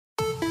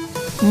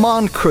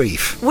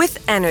Moncrief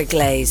with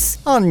Energlaze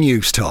on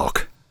News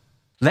Talk.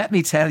 Let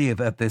me tell you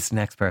about this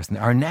next person.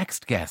 Our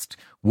next guest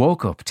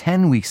woke up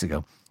 10 weeks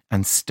ago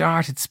and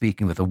started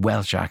speaking with a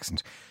Welsh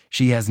accent.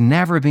 She has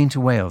never been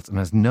to Wales and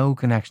has no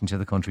connection to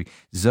the country.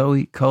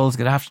 Zoe Coles,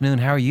 good afternoon.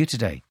 How are you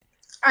today?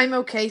 I'm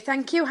okay,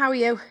 thank you. How are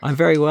you? I'm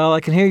very well. I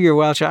can hear your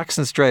Welsh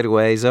accent straight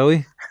away,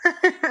 Zoe.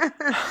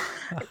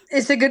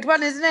 It's a good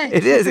one, isn't it?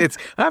 It is.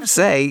 I have to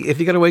say, if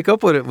you're going to wake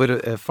up with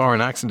a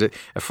foreign accent, a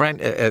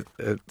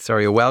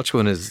Welsh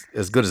one is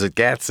as good as it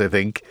gets, I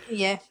think.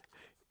 Yeah,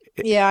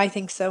 I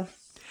think so.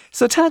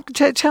 So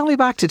tell me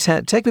back to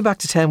take me back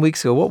to 10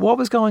 weeks ago. What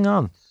was going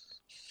on?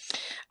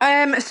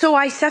 So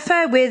I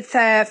suffer with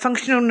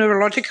functional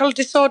neurological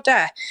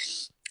disorder,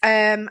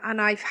 and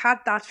I've had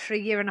that for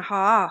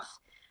 1.5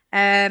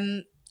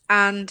 years,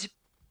 and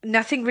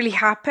nothing really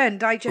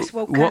happened. I just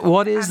woke up.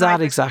 What is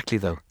that exactly,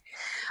 though?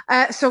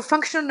 So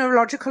functional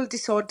neurological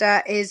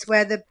disorder is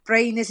where the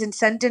brain isn't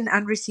sending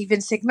and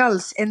receiving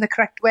signals in the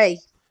correct way.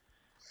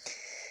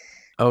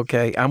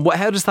 Okay, and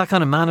how does that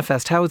kind of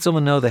manifest? How would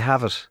someone know they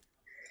have it?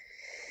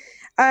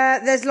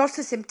 There's lots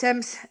of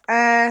symptoms.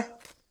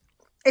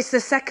 It's the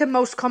second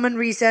most common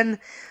reason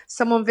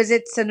someone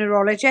visits a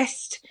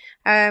neurologist.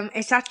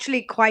 It's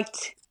actually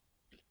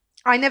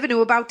I never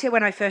knew about it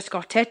when I first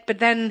got it, but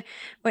then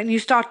when you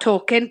start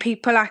talking,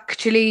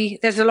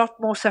 there's a lot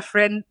more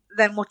suffering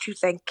than what you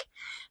think.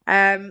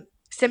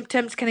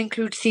 Symptoms can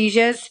include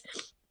seizures,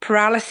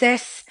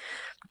 paralysis,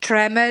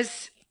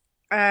 tremors.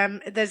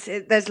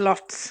 There's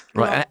lots.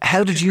 Right.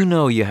 How did you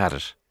know you had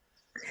it?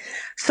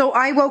 So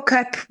I woke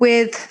up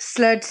with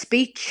slurred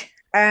speech,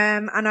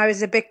 and I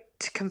was a bit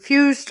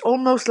confused,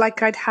 almost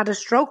like I'd had a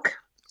stroke.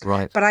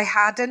 Right. But I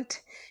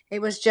hadn't.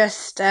 It was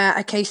just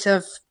a case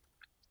of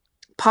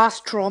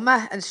past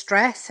trauma and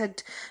stress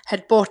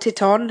had brought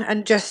it on,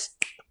 and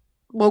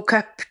woke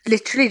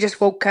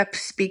up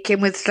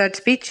speaking with slurred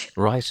speech.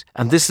 Right.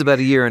 And this is about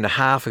 1.5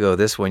 years ago,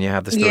 this one, you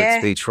had the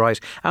slurred speech, right.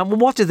 And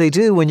what do they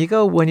do when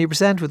you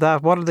present with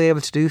that? What are they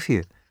able to do for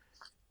you?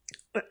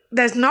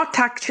 It's not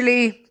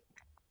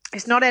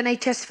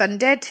NHS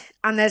funded,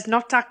 and there's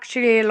not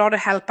actually a lot of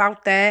help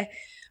out there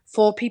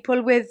for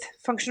people with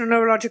functional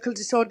neurological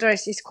disorder.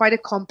 It's quite a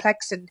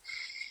complex, and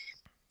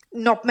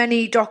not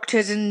many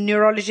doctors and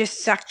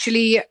neurologists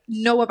actually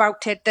know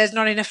about it. There's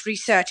not enough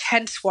research,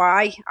 hence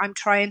why I'm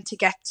trying to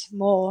get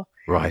more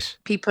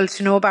people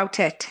to know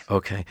about it.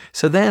 Okay.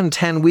 So then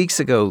 10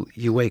 weeks ago,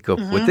 you wake up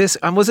with this.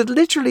 And was it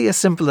literally as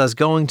simple as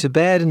going to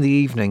bed in the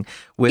evening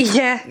with...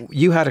 Yeah.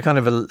 You had a kind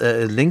of a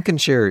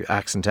Lincolnshire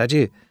accent, had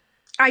you?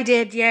 I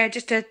did, yeah.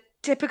 Just a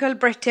typical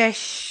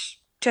British,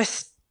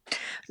 just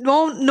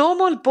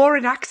normal,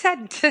 boring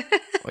accent.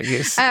 Well,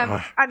 yes.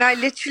 And I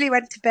literally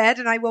went to bed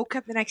and I woke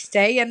up the next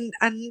day and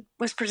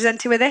was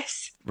presented with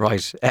this.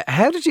 Right.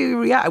 How did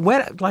you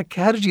react?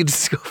 How did you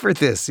discover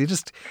this?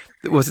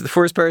 Was it the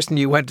first person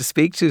you went to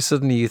speak to?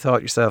 Suddenly you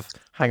thought yourself,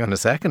 hang on a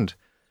second.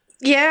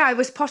 Yeah, I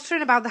was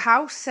pottering about the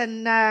house,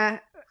 and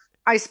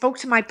I spoke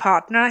to my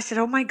partner. I said,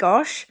 oh my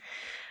gosh,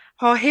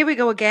 here we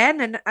go again.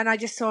 And I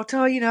just thought,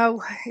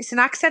 it's an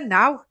accent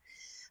now.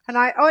 And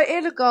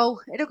it'll go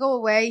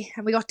away.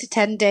 And we got to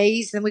 10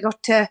 days, and we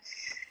got to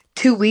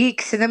 2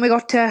 weeks, and then we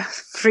got to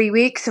 3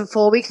 weeks and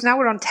 4 weeks. Now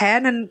we're on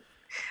 10, and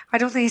I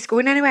don't think it's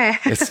going anywhere.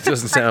 It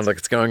doesn't sound like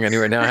it's going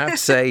anywhere. Now, I have to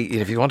say,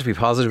 if you want to be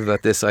positive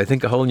about this, I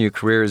think a whole new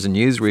career as a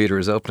newsreader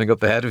is opening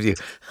up ahead of you.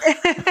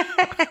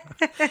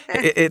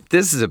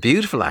 This is a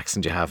beautiful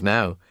accent you have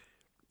now.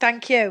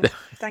 Thank you.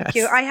 Thank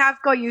you. I have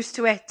got used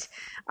to it.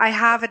 I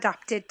have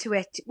adapted to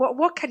it.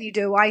 What can you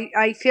do?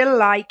 I feel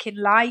like in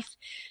life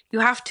you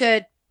have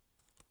to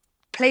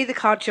play the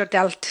cards you're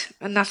dealt,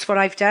 and that's what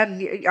I've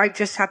done. I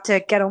just had to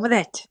get on with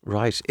it.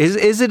 Right.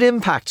 Is it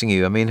impacting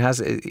you? I mean,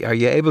 are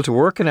you able to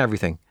work and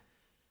everything?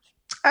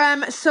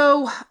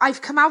 So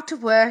I've come out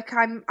of work.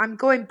 I'm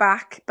going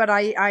back, but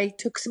I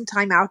took some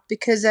time out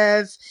because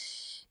of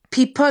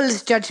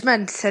people's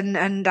judgments and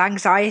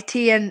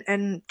anxiety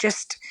and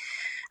just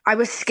I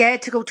was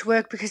scared to go to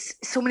work because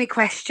so many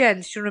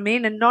questions, you know what I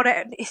mean? And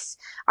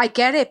I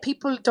get it.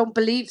 People don't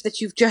believe that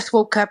you've just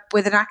woke up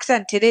with an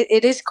accent.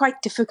 It is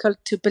quite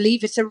difficult to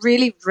believe. It's a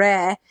really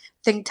rare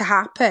thing to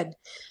happen.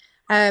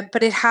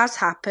 But it has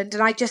happened,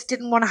 and I just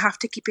didn't want to have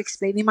to keep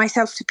explaining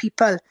myself to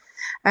people.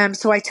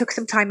 So I took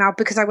some time out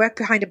because I work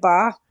behind a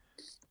bar.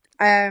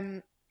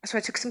 So I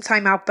took some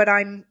time out, but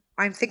I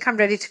think I'm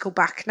ready to go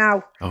back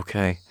now.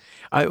 Okay.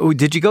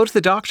 Did you go to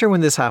the doctor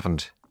when this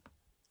happened?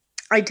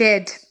 I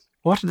did.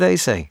 What did they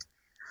say?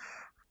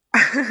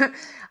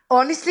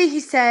 Honestly,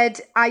 he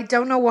said, I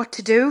don't know what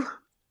to do.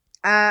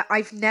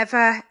 I've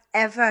never,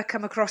 ever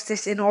come across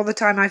this in all the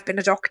time I've been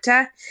a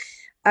doctor.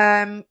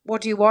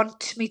 What do you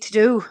want me to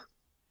do?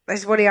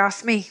 Is what he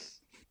asked me.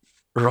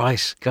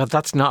 Right. God,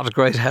 that's not a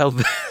great help.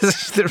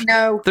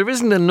 No. There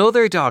isn't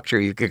another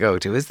doctor you could go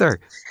to, is there?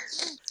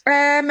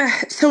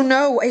 So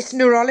no, it's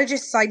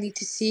neurologists I need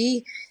to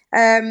see.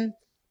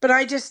 But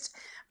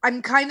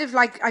I'm kind of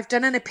like, I've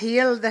done an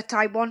appeal that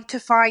I want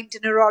to find a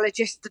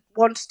neurologist that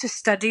wants to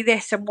study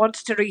this and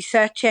wants to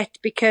research it,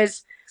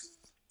 because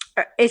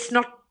it's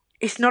not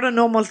it's not a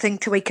normal thing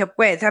to wake up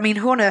with. I mean,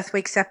 who on earth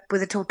wakes up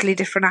with a totally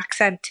different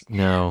accent?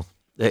 No.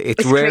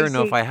 It's rare crazy.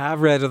 enough. I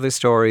have read other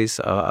stories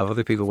of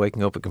other people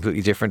waking up with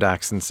completely different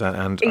accents,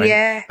 and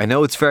I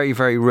know it's very,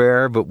 very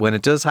rare, but when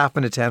it does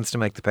happen, it tends to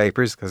make the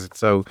papers because it's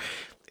so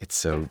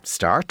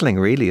startling,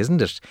 really,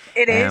 isn't it?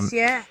 It is,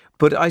 yeah.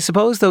 But I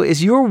suppose, though,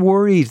 is you're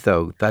worried,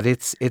 though, that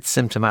it's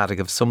symptomatic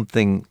of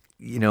something,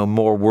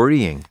 more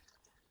worrying?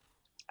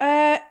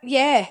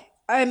 Yeah.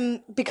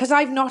 Because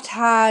I've not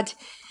had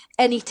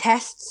any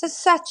tests as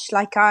such.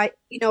 Like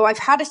I've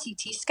had a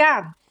CT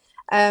scan,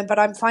 but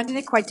I'm finding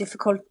it quite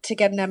difficult to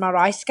get an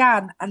MRI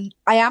scan, and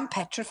I am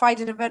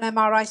petrified of an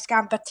MRI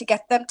scan. But to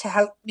get them to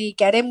help me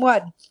get in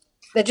one,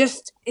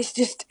 it's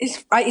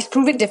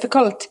proving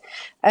difficult.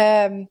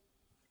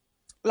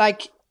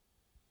 Like,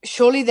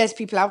 surely there's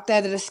people out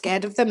there that are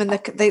scared of them, and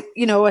they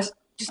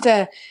just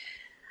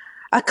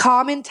a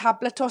calming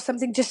tablet or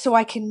something just so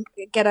I can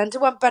get under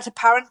one. But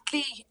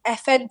apparently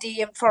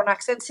FND and foreign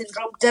accent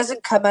syndrome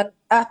doesn't come up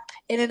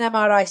in an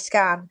MRI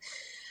scan.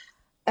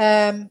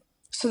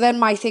 So then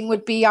my thing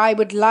would be, I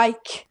would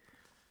like,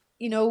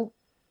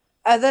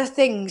 other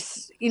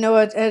things,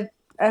 a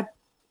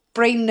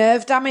brain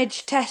nerve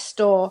damage test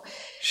or,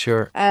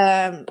 sure,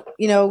 other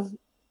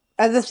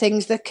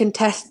things that can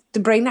test the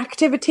brain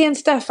activity and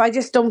stuff. I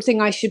just don't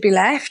think I should be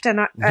left, and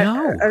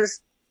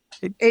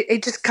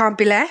it just can't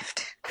be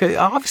left.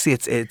 Obviously,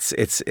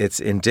 it's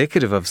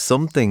indicative of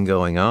something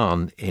going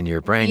on in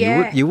your brain.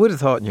 Yeah. You would have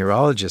thought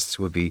neurologists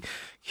would be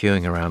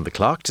queuing around the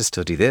clock to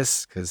study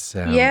this, because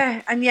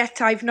yeah, and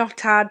yet I've not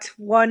had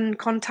one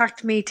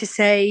contact me to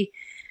say,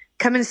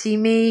 come and see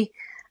me,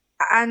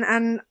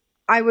 and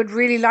I would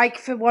really like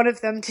for one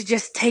of them to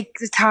just take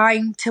the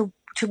time to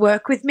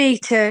work with me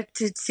to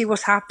see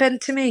what's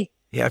happened to me.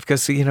 Yeah,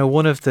 because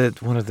one of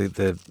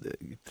the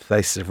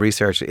places of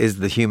research is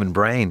the human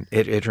brain.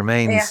 It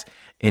remains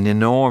an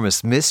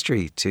enormous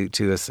mystery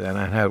to us, and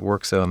how it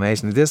works so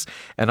amazingly. This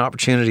an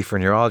opportunity for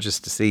neurologists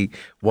to see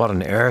what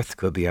on earth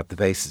could be at the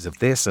basis of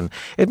this, and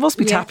it must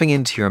be tapping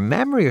into your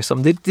memory or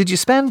something. Did you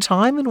spend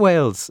time in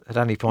Wales at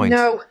any point?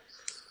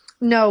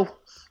 No.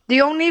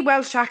 The only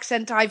Welsh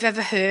accent I've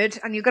ever heard,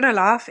 and you're going to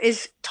laugh,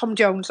 is Tom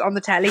Jones on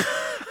the telly.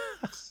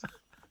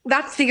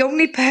 That's the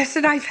only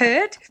person I've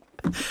heard.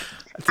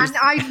 And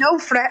I know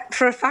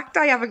for a fact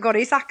I haven't got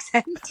his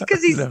accent,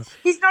 because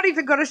he's not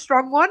even got a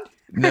strong one.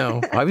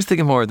 No, I was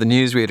thinking more of the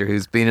newsreader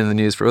who's been in the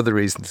news for other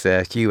reasons.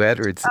 Hugh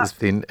Edwards has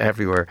been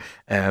everywhere.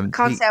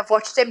 Can't say I've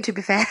watched him, to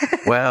be fair.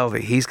 Well,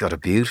 he's got a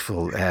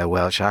beautiful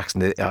Welsh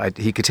accent.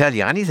 He could tell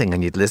you anything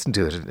and you'd listen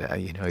to it.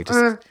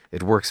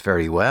 It works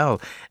very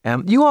well.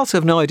 You also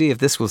have no idea if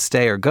this will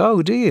stay or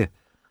go, do you?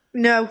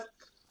 No,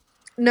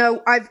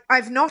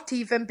 I've not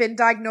even been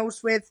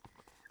diagnosed with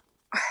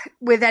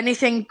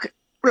anything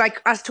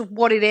like as to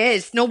what it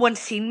is. No one's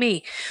seen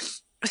me,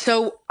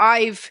 so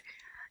I've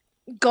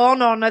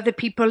gone on other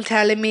people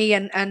telling me,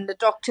 and the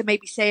doctor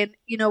maybe saying,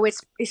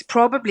 it's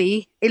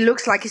probably, it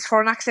looks like it's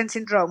foreign accent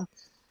syndrome.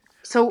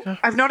 So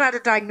I've not had a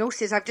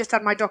diagnosis. I've just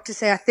had my doctor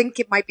say, I think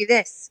it might be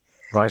this.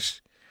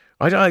 Right.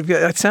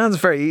 It sounds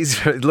very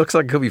easy. It looks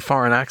like it could be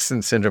foreign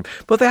accent syndrome,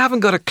 but they haven't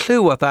got a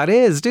clue what that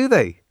is, do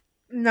they?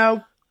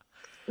 No.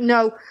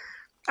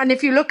 And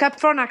if you look up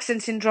foreign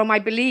accent syndrome, I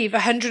believe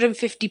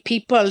 150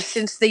 people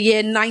since the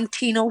year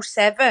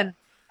 1907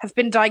 have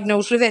been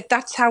diagnosed with it.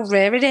 That's how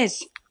rare it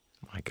is.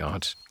 My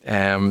God.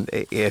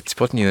 It's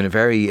putting you in a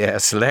very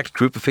select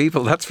group of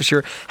people, that's for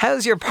sure.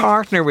 How's your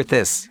partner with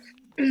this?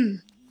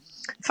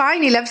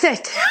 Fine, he loves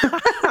it.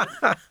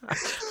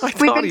 We've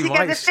been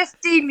together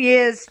 15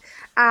 years,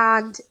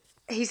 and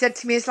he said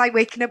to me, it's like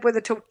waking up with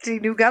a totally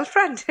new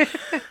girlfriend.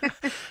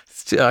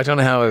 I don't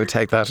know how I would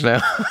take that now.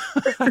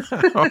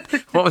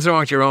 What was wrong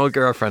with your old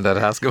girlfriend, I'd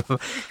ask him.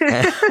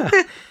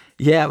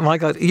 Yeah, my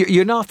God.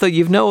 You're not, though,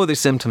 you've no other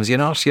symptoms. You're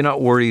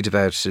not worried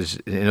about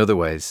it in other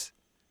ways.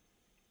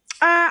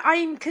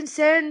 I'm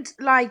concerned,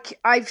 like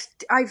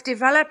I've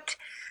developed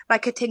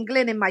like a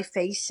tingling in my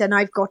face, and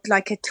I've got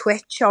like a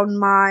twitch on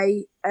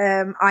my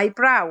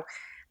eyebrow,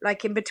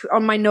 like in between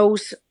on my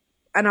nose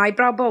and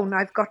eyebrow bone.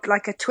 I've got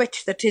like a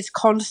twitch that is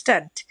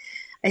constant.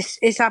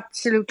 It's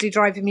absolutely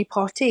driving me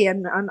potty,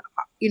 and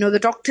the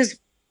doctors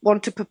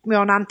want to put me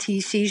on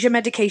anti-seizure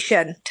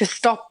medication to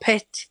stop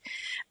it,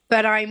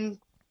 but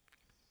I'm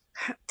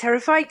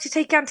terrified to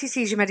take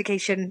anti-seizure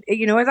medication.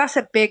 That's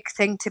a big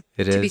thing to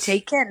be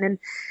taken, and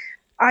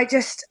I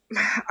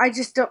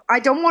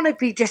don't want to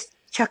be just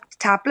chucked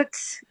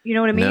tablets. You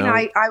know what I mean? No.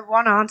 I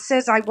want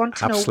answers. I want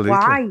to know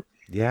why.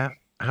 Yeah,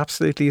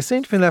 absolutely. You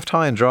seem to be left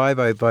high and dry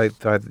by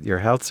your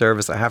health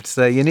service, I have to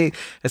say. It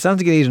sounds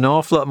like you need an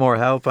awful lot more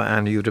help,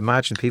 and you'd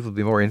imagine people would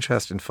be more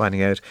interested in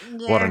finding out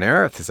what on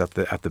earth is at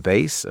the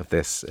base of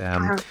this.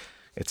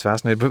 It's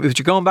fascinating. But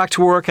you're going back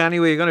to work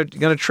anyway. You're going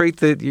to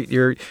treat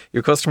your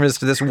customers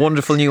to this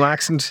wonderful new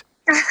accent.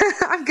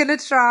 I'm going to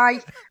try.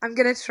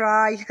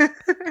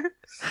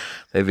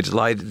 They'd be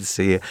delighted to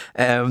see you.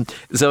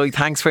 Zoe,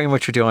 thanks very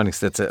much for joining us.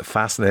 That's a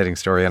fascinating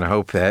story, and I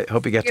hope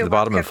you get to the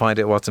bottom and find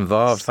out what's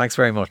involved. Thanks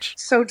very much.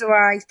 So do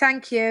I.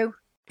 Thank you.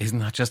 Isn't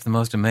that just the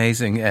most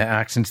amazing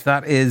accent?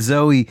 That is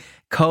Zoe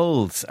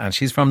Coles, and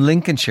she's from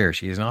Lincolnshire.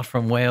 She is not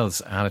from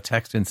Wales. And a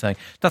text in saying,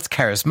 that's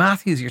Keris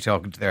Matthews you're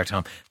talking to there,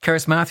 Tom.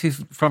 Keris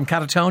Matthews from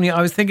Catatonia.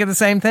 I was thinking the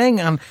same thing,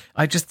 and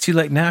I just too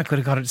late now. I could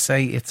have got it to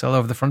say it's all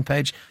over the front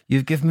page.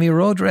 You've given me a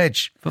road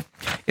rage. But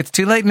it's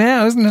too late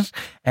now, isn't it?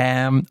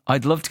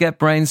 I'd love to get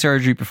brain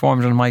surgery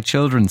performed on my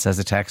children, says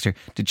a texter,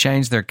 to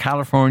change their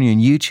Californian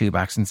YouTube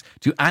accents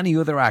to any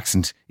other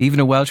accent,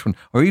 even a Welsh one,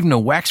 or even a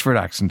Wexford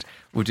accent.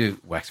 Would do.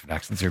 Wexford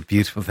accents are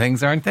beautiful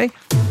things, aren't they?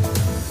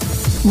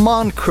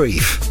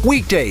 Moncrief,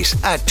 weekdays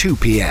at 2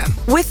 p.m.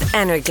 with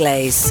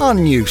Energlaze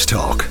on News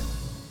Talk.